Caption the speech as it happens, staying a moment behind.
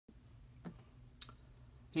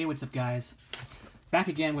Hey, what's up, guys? Back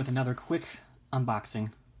again with another quick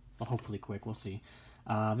unboxing. Well, hopefully quick, we'll see.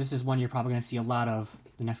 This is one you're probably going to see a lot of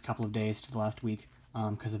the next couple of days to the last week,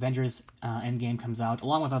 because Avengers Endgame comes out,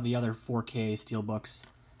 along with all the other 4K Steelbooks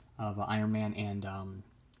of Iron Man and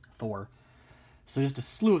Thor. So just a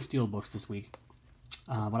slew of Steelbooks this week.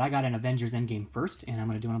 But I got an Avengers Endgame first, and I'm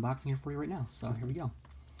going to do an unboxing here for you right now. So here we go.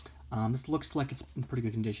 This looks like it's in pretty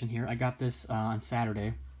good condition here. I got this on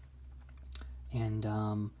Saturday. And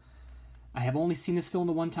I have only seen this film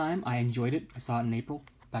the one time. I enjoyed it. I saw it in April,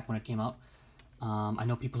 back when it came out. I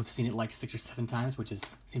know people have seen it like 6 or 7 times, which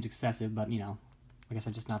seems excessive, but you know, I guess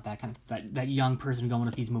I'm just not that kind of that young person going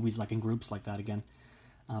with these movies like in groups like that again.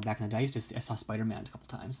 Back in the day, I saw Spider-Man a couple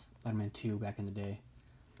times, Spider-Man 2 back in the day.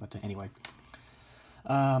 But anyway,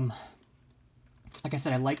 like I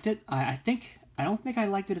said, I liked it. I don't think I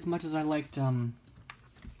liked it as much as I liked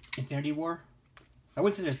Infinity War. I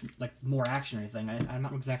wouldn't say there's like more action or anything. I'm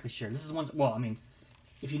not exactly sure. This is one. Well, I mean,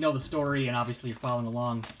 if you know the story and obviously you're following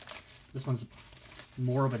along, this one's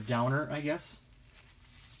more of a downer, I guess.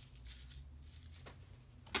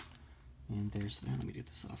 And there's that. Let me get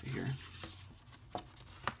this off of here.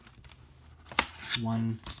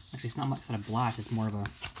 One. Actually, it's not much. It's not a blotch. It's more of a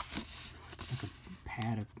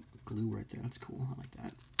pad of glue right there. That's cool. I like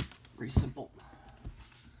that. Very simple.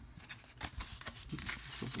 Oops,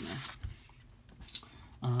 still some there.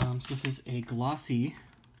 So this is a glossy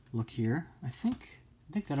look here. I think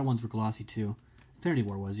the other ones were glossy too. Infinity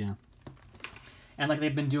War was, yeah. And like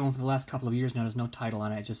they've been doing for the last couple of years now, there's no title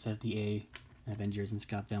on it. It just says the A Avengers and it's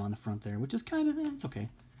got them on the front there, which is kind of, it's okay.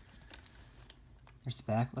 There's the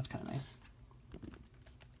back. That's kind of nice.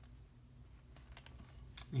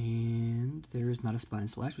 And there is not a spine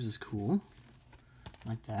slash, which is cool. I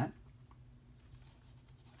like that.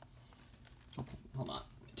 Oh, hold on.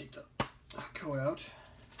 Take the code out.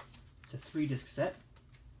 It's a 3-disc set.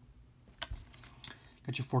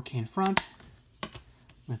 Got your 4K in front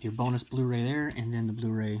with your bonus Blu-ray there, and then the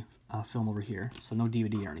Blu-ray film over here. So no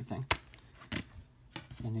DVD or anything.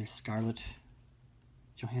 And there's Scarlett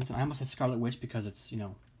Johansson. I almost said Scarlet Witch because it's, you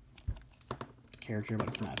know, the character, but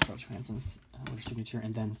it's not. Scarlett Johansson's with her signature,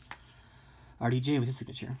 and then RDJ with his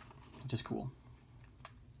signature, which is cool.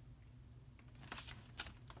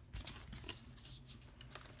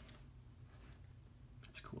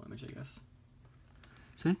 Image, I guess.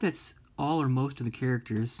 So I think that's all or most of the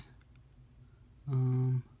characters.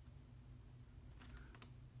 I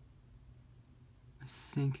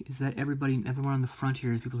think, is that everyone on the front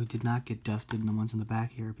here is people who did not get dusted, and the ones on the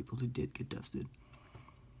back here are people who did get dusted.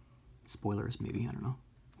 Spoilers, maybe, I don't know.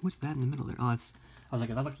 What's that in the middle there? Oh, it's, I was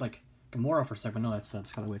like, that looked like Gamora for a second. No, that's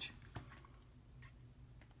Scarlet Witch.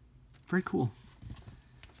 Very cool.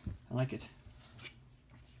 I like it.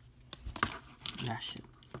 Ah, shit.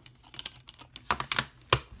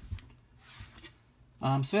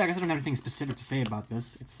 So yeah, I guess I don't have anything specific to say about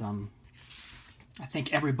this. It's, I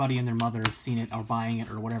think everybody and their mother has seen it or buying it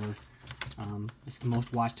or whatever. It's the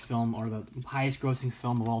most watched film or the highest grossing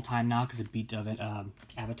film of all time now because it beat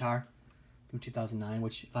Avatar from 2009,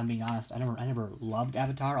 which, if I'm being honest, I never loved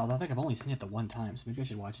Avatar, although I think I've only seen it the one time, so maybe I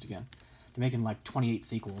should watch it again. They're making like 28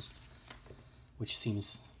 sequels, which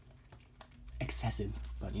seems excessive,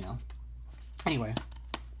 but you know. Anyway,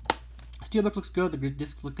 Steelbook looks good, the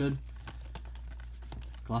discs look good.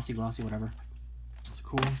 Glossy, whatever. It's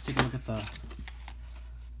cool. Let's take a look at the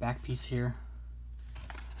back piece here.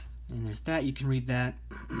 And there's that. You can read that.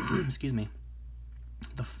 Excuse me.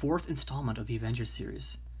 The 4th installment of the Avengers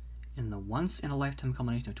series. In the once-in-a-lifetime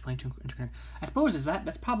culmination of 22 interconnected... I suppose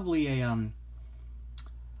that's probably a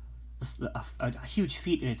huge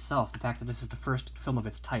feat in itself. The fact that this is the first film of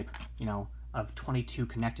its type, you know, of 22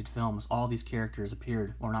 connected films. All these characters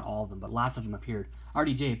appeared, or not all of them, but lots of them appeared.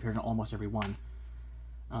 RDJ appeared in almost every one.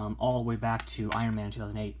 All the way back to Iron Man in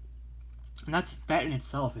 2008. And that in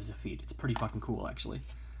itself is a feat. It's pretty fucking cool, actually,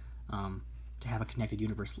 to have a connected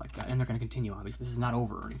universe like that. And they're going to continue, obviously. This is not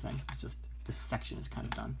over or anything. It's just, this section is kind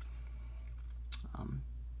of done.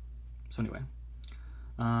 So anyway.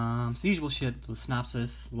 So the usual shit, the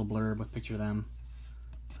synopsis, little blurb with a picture of them.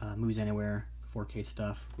 Movies Anywhere, 4K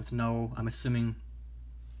stuff, with no, I'm assuming,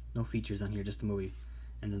 no features on here, just the movie.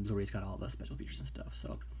 And then Blu-ray's got all the special features and stuff,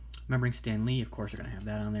 so... Remembering Stan Lee, of course, they're going to have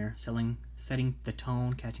that on there. Setting the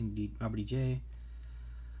tone, catching RDJ.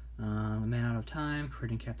 The Man Out of Time,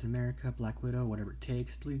 creating Captain America, Black Widow, whatever it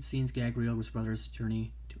takes. Deleted scenes, gag reel, Bruce Brothers'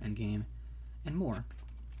 journey to Endgame, and more.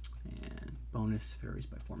 And bonus varies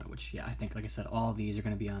by format, which, yeah, I think, like I said, all of these are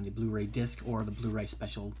going to be on the Blu-ray disc or the Blu-ray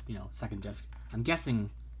special, you know, second disc. I'm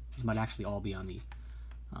guessing these might actually all be on the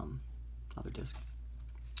other disc,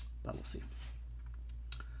 but we'll see.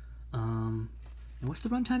 And what's the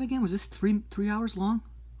runtime again? Was this three hours long?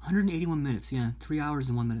 181 minutes, yeah, 3 hours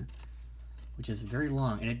and 1 minute, which is very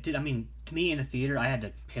long. And it did, I mean, to me in the theater, I had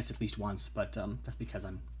to piss at least once, but that's because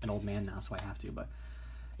I'm an old man now, so I have to. But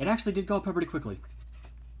it actually did go up pretty quickly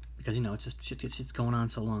because, you know, it's just shit's going on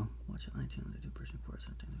so long. Watch it, 19,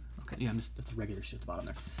 okay, yeah, I'm just, that's the regular shit at the bottom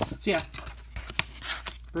there. So yeah,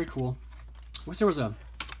 very cool. Wish there was a,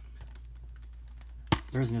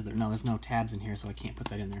 there isn't, is there? No, there's no tabs in here, so I can't put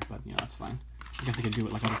that in there, but, you know, that's fine. I guess I could do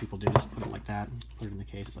it like other people do, just put it like that and put it in the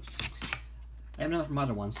case, but I have another from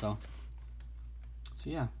other ones, so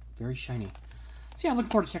yeah, very shiny. So yeah, I'm looking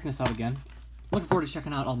forward to checking this out again. Looking forward to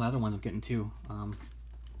checking out all my other ones I'm getting too.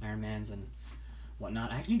 Iron Man's and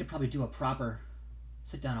whatnot. I actually need to probably do a proper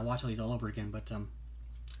sit down and watch all these all over again, but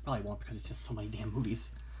probably won't because it's just so many damn movies.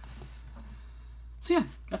 So yeah,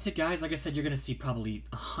 that's it guys. Like I said, you're going to see probably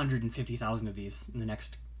 150,000 of these in the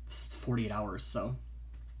next 48 hours, so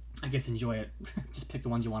I guess enjoy it. Just pick the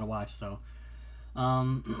ones you want to watch, so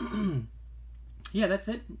yeah, that's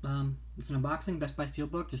it. It's an unboxing, Best Buy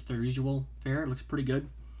Steelbook, just their usual fare. It looks pretty good.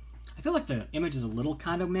 I feel like the image is a little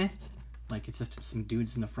kind of meh. Like, it's just some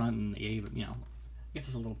dudes in the front and the A, you know, I guess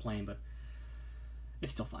it's a little plain, but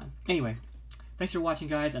it's still fine. Anyway, thanks for watching,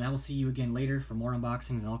 guys, and I will see you again later for more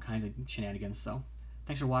unboxings and all kinds of shenanigans. So,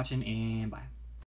 thanks for watching, and bye.